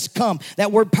Spirit has come."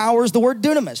 That word power is the word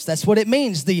dunamis. That's what it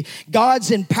means. The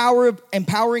God's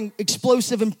empowering,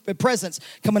 explosive presence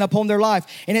coming upon their life.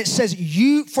 And it says,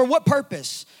 you, for what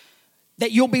purpose?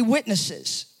 That you'll be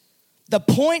witnesses. The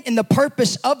point and the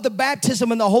purpose of the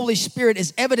baptism in the Holy Spirit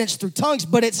is evidenced through tongues,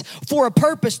 but it's for a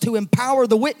purpose to empower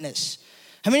the witness.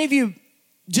 How many of you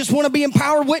just want to be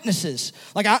empowered witnesses?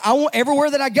 Like I want,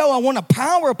 everywhere that I go, I want a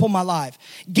power upon my life.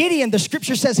 Gideon, the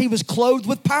scripture says he was clothed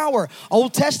with power.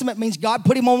 Old Testament means God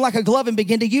put him on like a glove and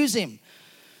began to use him.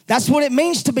 That's what it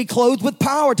means to be clothed with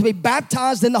power, to be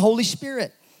baptized in the Holy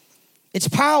Spirit. It's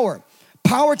power.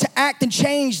 Power to act and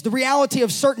change the reality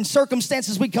of certain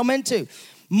circumstances we come into.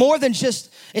 More than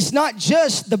just, it's not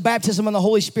just the baptism in the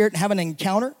Holy Spirit and having an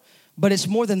encounter, but it's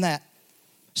more than that.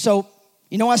 So,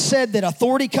 you know, I said that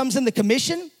authority comes in the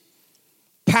commission.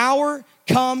 Power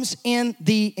comes in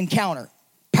the encounter.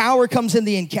 Power comes in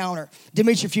the encounter.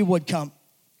 Dimitri, if you would come.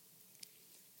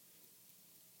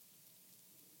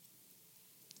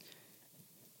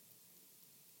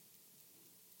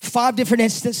 Five different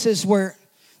instances where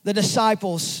the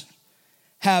disciples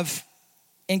have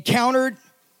encountered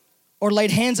or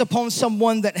laid hands upon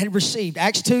someone that had received.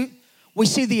 Acts 2, we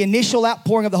see the initial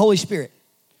outpouring of the Holy Spirit.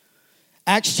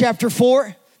 Acts chapter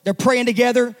 4, they're praying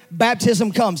together,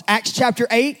 baptism comes. Acts chapter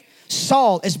 8,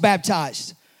 Saul is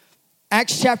baptized.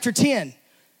 Acts chapter 10,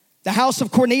 the house of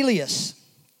Cornelius.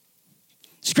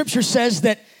 Scripture says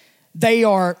that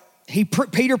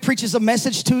Peter preaches a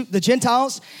message to the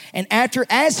Gentiles, and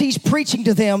as he's preaching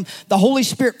to them, the Holy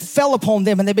Spirit fell upon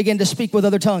them and they began to speak with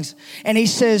other tongues. And he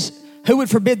says, who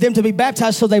would forbid them to be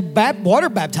baptized? So they water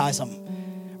baptize them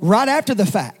right after the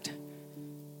fact.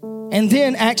 And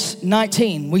then Acts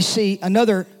 19, we see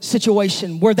another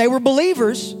situation where they were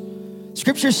believers.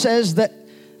 Scripture says that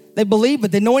they believed,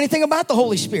 but they didn't know anything about the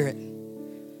Holy Spirit.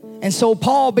 And so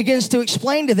Paul begins to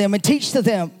explain to them and teach to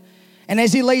them. And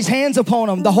as he lays hands upon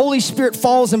them, the Holy Spirit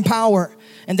falls in power,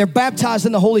 and they're baptized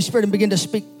in the Holy Spirit and begin to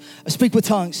speak with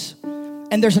tongues.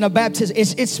 And there's a baptism.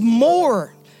 It's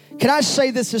more. Can I say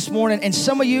this morning? And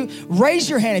some of you, raise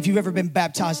your hand if you've ever been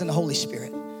baptized in the Holy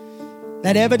Spirit.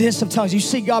 That evidence of tongues. You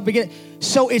see God begin.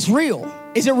 So it's real.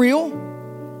 Is it real?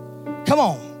 Come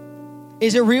on.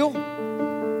 Is it real?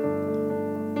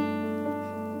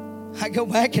 I go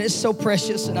back and it's so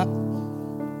precious, and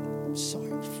I'm sorry.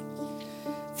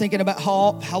 Thinking about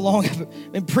how long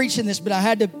I've been preaching this, but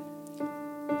I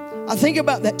think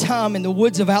about that time in the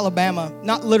woods of Alabama.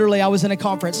 Not literally, I was in a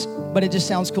conference, but it just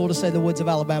sounds cool to say the woods of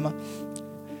Alabama.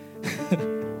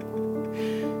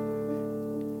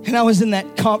 And I was in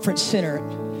that conference center.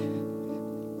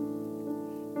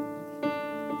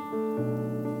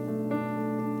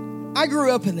 I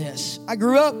grew up in this. I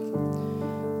grew up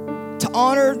to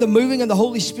honor the moving of the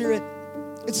Holy Spirit.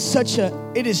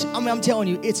 I'm telling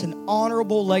you, it's an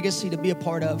honorable legacy to be a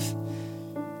part of.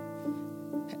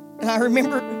 And I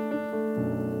remember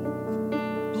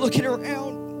looking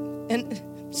around and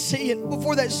seeing,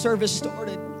 before that service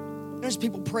started, there's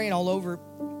people praying all over,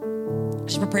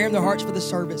 just preparing their hearts for the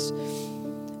service.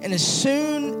 And as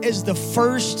soon as the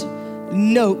first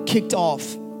note kicked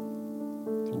off,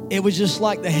 it was just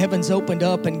like the heavens opened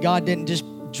up and God didn't just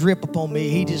drip upon me.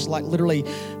 He just like literally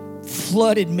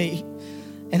flooded me.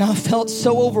 And I felt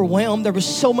so overwhelmed. There was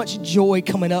so much joy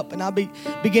coming up, and I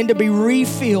began to be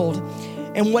refilled.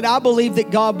 And what I believe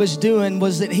that God was doing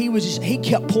was that he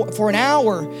kept pouring. For an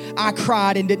hour, I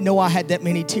cried and didn't know I had that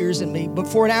many tears in me. But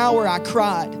for an hour, I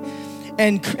cried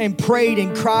and prayed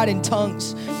and cried in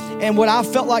tongues. And what I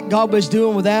felt like God was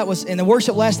doing with that was, and the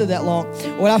worship lasted that long,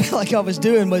 what I felt like God was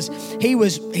doing was he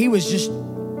was just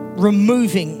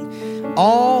removing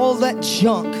all that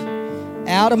junk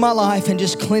out of my life and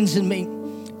just cleansing me,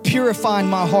 purifying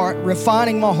my heart,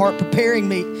 refining my heart, preparing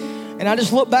me. And I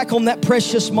just look back on that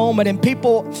precious moment, and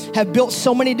people have built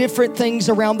so many different things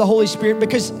around the Holy Spirit,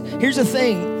 because here's the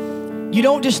thing. You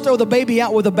don't just throw the baby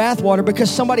out with the bathwater because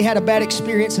somebody had a bad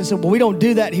experience and said, well, we don't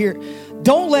do that here.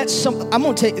 Don't let I'm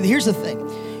going to tell you, here's the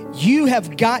thing. You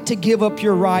have got to give up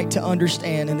your right to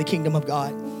understand in the kingdom of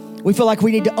God. We feel like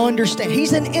we need to understand.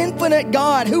 He's an infinite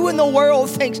God. Who in the world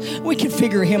thinks we can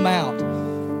figure him out?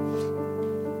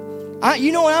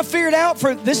 You know what I figured out?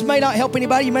 This may not help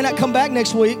anybody. You may not come back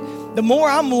next week. The more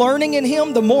I'm learning in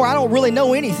him, the more I don't really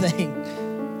know anything.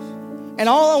 And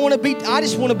all I want to be, I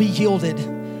just want to be yielded.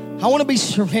 I want to be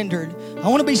surrendered. I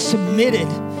want to be submitted.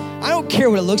 I don't care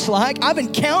what it looks like. I've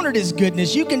encountered his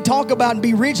goodness. You can talk about and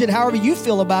be rigid however you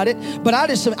feel about it, but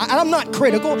I'm not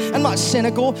critical. I'm not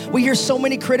cynical. We hear so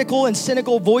many critical and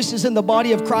cynical voices in the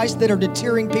body of Christ that are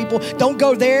deterring people. Don't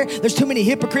go there. There's too many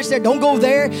hypocrites there. Don't go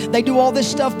there. They do all this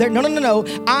stuff there. No.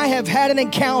 I have had an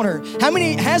encounter. How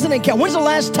many has an encounter? When's the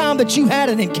last time that you had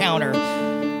an encounter?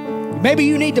 Maybe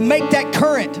you need to make that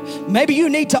current. Maybe you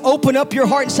need to open up your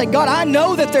heart and say, God, I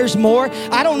know that there's more.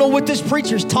 I don't know what this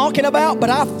preacher's talking about, but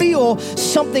I feel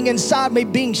something inside me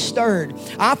being stirred.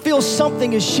 I feel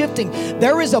something is shifting.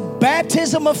 There is a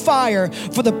baptism of fire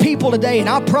for the people today. And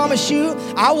I promise you,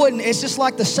 it's just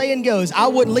like the saying goes, I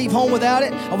wouldn't leave home without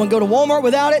it. I wouldn't go to Walmart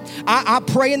without it. I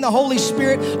pray in the Holy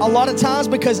Spirit a lot of times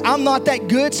because I'm not that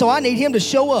good, so I need him to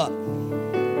show up.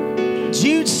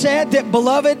 Jude said that,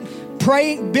 beloved,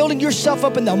 pray, building yourself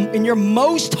up in your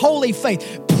most holy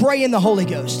faith. Pray in the Holy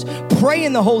Ghost. Pray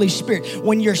in the Holy Spirit.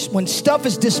 When stuff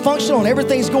is dysfunctional and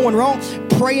everything's going wrong,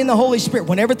 pray in the Holy Spirit.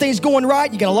 When everything's going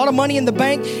right, you got a lot of money in the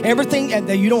bank, everything, and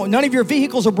none of your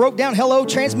vehicles are broke down. Hello,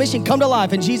 transmission, come to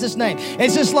life in Jesus' name.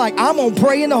 It's just like, I'm going to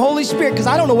pray in the Holy Spirit because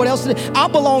I don't know what else to do. I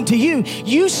belong to you.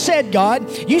 You said, God,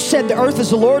 you said the earth is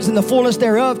the Lord's and the fullness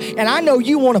thereof, and I know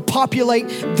you want to populate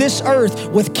this earth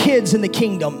with kids in the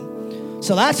kingdom.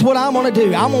 So that's what I'm going to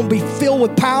do. I'm going to be filled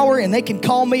with power, and they can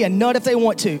call me a nut if they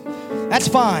want to. That's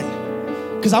fine,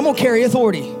 because I'm going to carry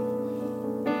authority.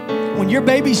 When your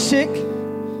baby's sick,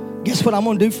 guess what I'm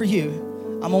going to do for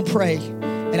you? I'm going to pray,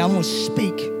 and I'm going to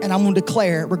speak, and I'm going to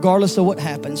declare regardless of what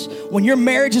happens. When your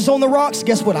marriage is on the rocks,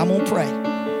 guess what? I'm going to pray.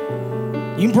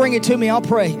 You can bring it to me, I'll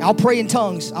pray. I'll pray in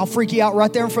tongues. I'll freak you out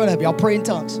right there in front of you. I'll pray in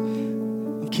tongues.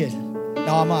 I'm kidding.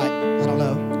 No, I might. I don't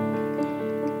know.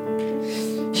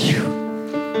 Whew.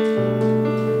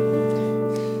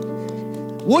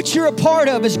 What you're a part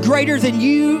of is greater than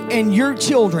you and your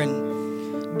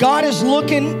children. God is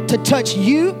looking to touch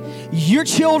you, your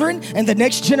children, and the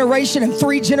next generation and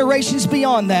 3 generations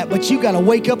beyond that. But you got to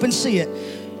wake up and see it.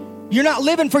 You're not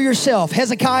living for yourself.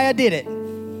 Hezekiah did it.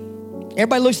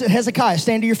 Everybody looks at Hezekiah.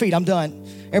 Stand to your feet. I'm done.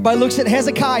 Everybody looks at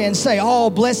Hezekiah and say, oh,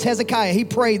 bless Hezekiah. He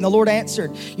prayed and the Lord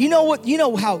answered. You know what? You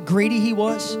know how greedy he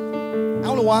was? I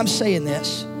don't know why I'm saying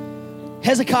this.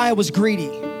 Hezekiah was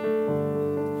greedy.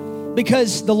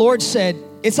 Because the Lord said,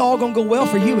 it's all going to go well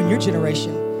for you and your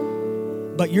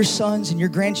generation. But your sons and your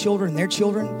grandchildren and their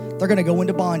children, they're going to go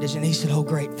into bondage. And he said, oh,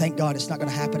 great. Thank God it's not going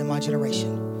to happen in my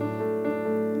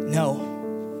generation. No,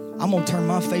 I'm going to turn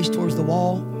my face towards the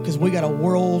wall because we got a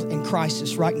world in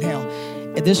crisis right now.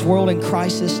 And this world in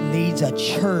crisis needs a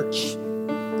church,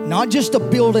 not just a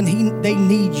building. They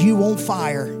need you on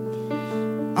fire.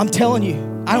 I'm telling you.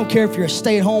 I don't care if you're a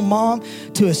stay-at-home mom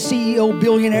to a CEO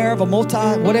billionaire of a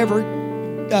whatever.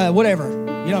 You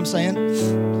know what I'm saying?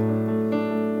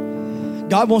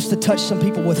 God wants to touch some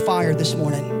people with fire this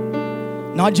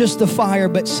morning. Not just the fire,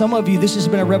 but some of you, this has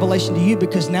been a revelation to you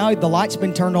because now the light's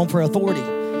been turned on for authority.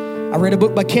 I read a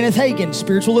book by Kenneth Hagin,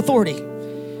 Spiritual Authority.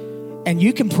 And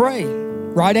you can pray.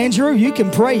 Right, Andrew? You can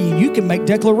pray. You can make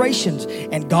declarations.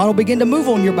 And God will begin to move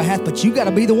on your behalf, but you got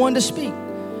to be the one to speak.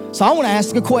 So I want to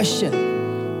ask a question.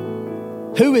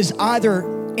 Who is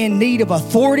either in need of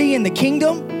authority in the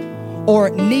kingdom or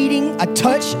needing a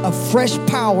touch of fresh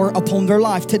power upon their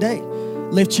life today?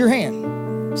 Lift your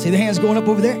hand. See the hands going up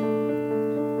over there?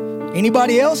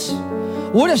 Anybody else?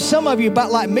 What if some of you,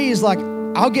 about like me, is like,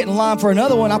 I'll get in line for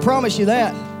another one. I promise you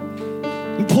that.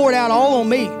 You pour it out all on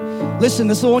me. Listen,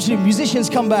 this is what I want you to do. Musicians,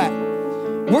 come back.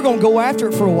 We're going to go after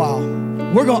it for a while.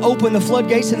 We're going to open the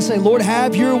floodgates and say, Lord,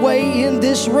 have your way in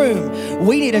this room.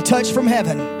 We need a touch from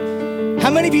heaven. How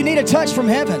many of you need a touch from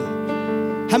heaven?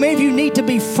 How many of you need to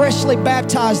be freshly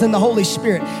baptized in the Holy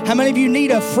Spirit? How many of you need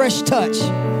a fresh touch?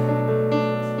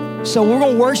 So we're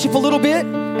going to worship a little bit,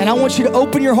 and I want you to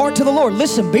open your heart to the Lord.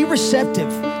 Listen, be receptive.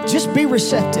 Just be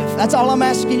receptive. That's all I'm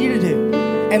asking you to do.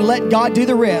 and let God do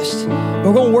the rest.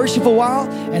 We're going to worship a while,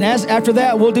 and after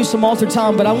that, we'll do some altar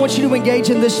time. But I want you to engage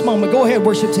in this moment. Go ahead,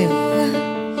 worship team.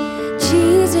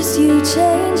 Jesus, you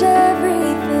change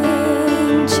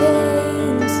everything.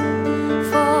 Chains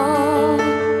fall,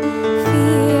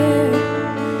 fear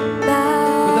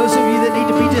bow. For those of you that need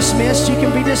to be dismissed, you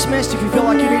can be dismissed if you feel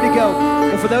like you need to go.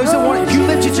 But for those that want, if you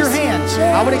lifted your hands,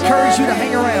 I would encourage you to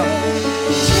hang around.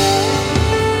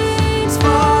 Chains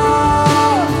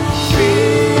fall,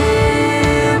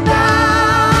 fear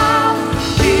bow,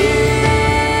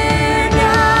 fear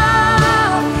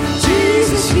now.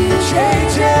 Jesus, you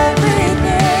change everything.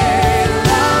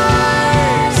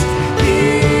 Lies,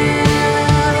 heal,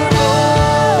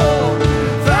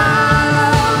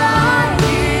 follow right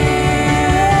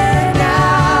here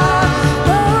now.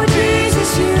 Oh,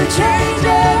 Jesus, you change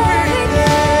everything.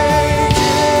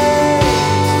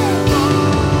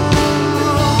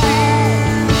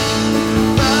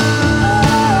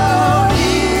 Follow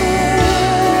here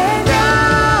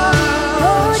now.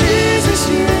 Oh, Jesus,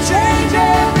 you change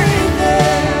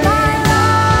everything. My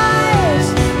life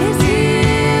is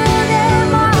healed and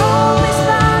my hope is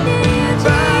found in you,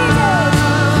 Jesus.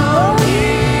 Oh,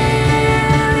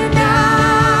 here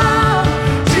now.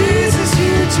 Jesus,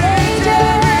 you change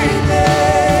everything.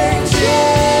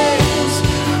 Chains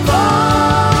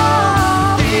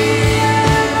fall,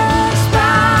 fears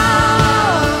bow.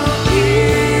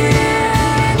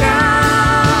 Here now.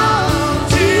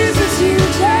 Jesus, you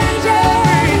change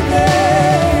everything.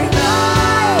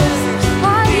 Lives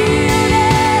are healed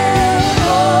and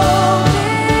hope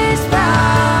is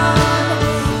found.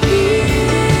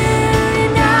 Here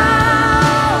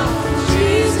now.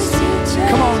 Jesus, you change.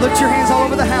 Come on, lift your hands all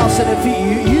over the house. And if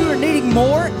you are needing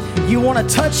more, you want a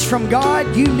touch from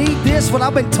God, you need this, what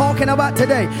I've been talking about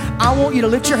today, I want you to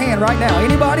lift your hand right now.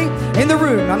 Anybody in the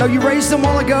room? I know you raised them a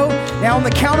while ago. Now on the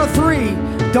count of 3,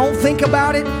 don't think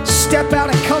about it. Step out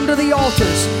and come to the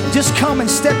altars. Just come and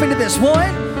step into this.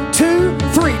 1, 2,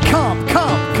 3. Come,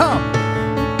 come, come.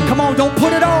 Come on, don't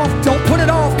put it off. Don't put it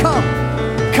off. Come,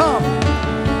 come.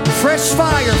 Fresh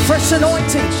fire, fresh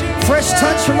anointing, fresh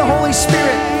touch from the Holy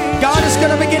Spirit. God is going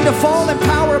to begin to fall in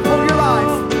power upon your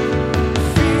life.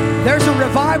 There's a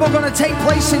revival going to take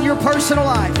place in your personal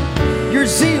life. Your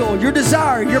zeal, your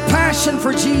desire, your passion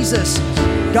for Jesus.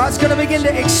 God's going to begin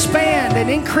to expand and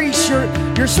increase your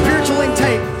spiritual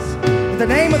intake. In the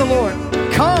name of the Lord,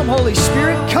 come, Holy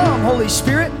Spirit. Come, Holy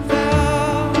Spirit.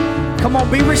 Come on,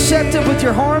 be receptive with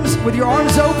your arms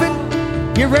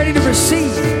open. Get ready to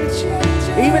receive.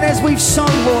 Even as we've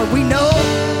sung, Lord, we know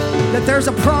that there's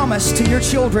a promise to your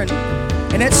children,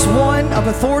 and it's one of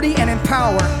authority and in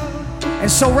power. And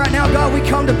so right now, God, we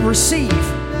come to receive.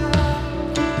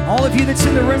 All of you that's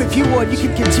in the room, if you would, you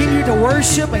can continue to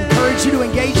worship. I encourage you to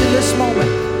engage in this moment.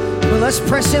 But let's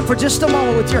press in for just a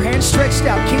moment with your hands stretched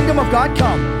out. Kingdom of God,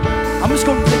 come. I'm just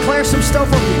going to declare some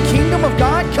stuff over you. Kingdom of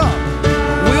God, come.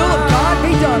 Will of God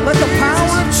be done. Let the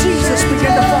power of Jesus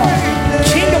begin to fall.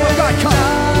 Kingdom of God, come.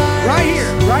 Right here,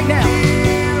 right now.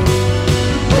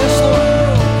 Yes, Lord.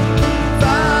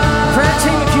 Prayer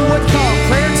team, if you would come.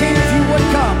 Prayer team, if you would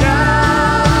come.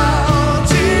 Now,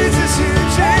 Jesus, you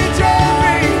change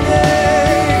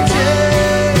everything.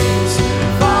 Chains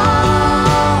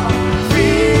fall,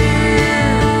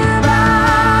 fear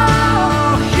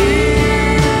bow.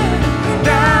 Here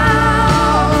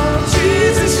now,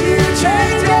 Jesus, you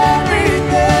change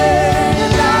everything.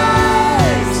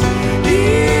 Lives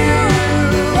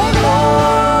healed and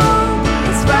hope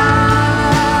is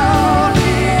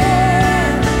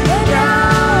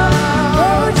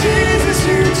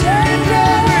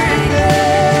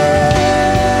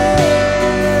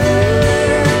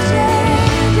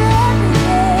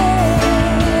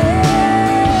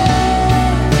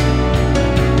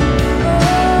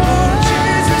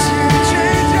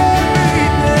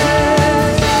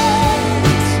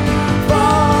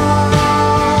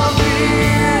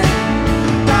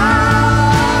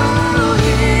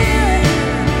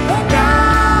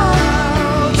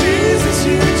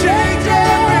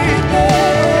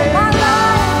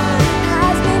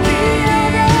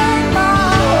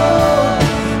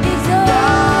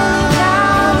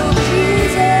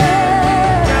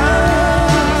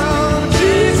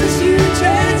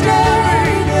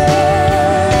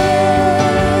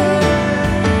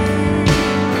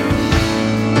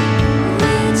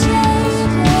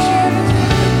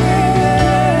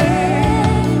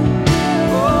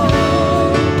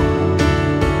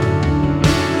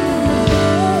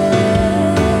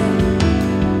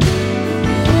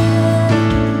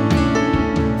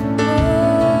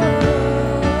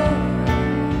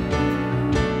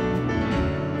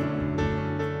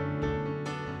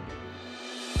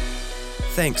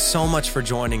Thanks so much for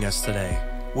joining us today.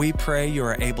 We pray you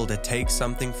are able to take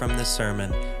something from this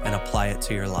sermon and apply it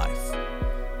to your life.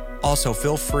 Also,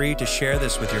 feel free to share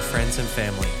this with your friends and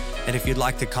family. And if you'd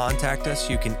like to contact us,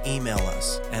 you can email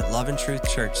us at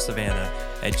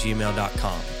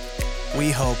loveandtruthchurchsavannah@gmail.com.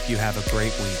 We hope you have a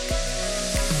great week.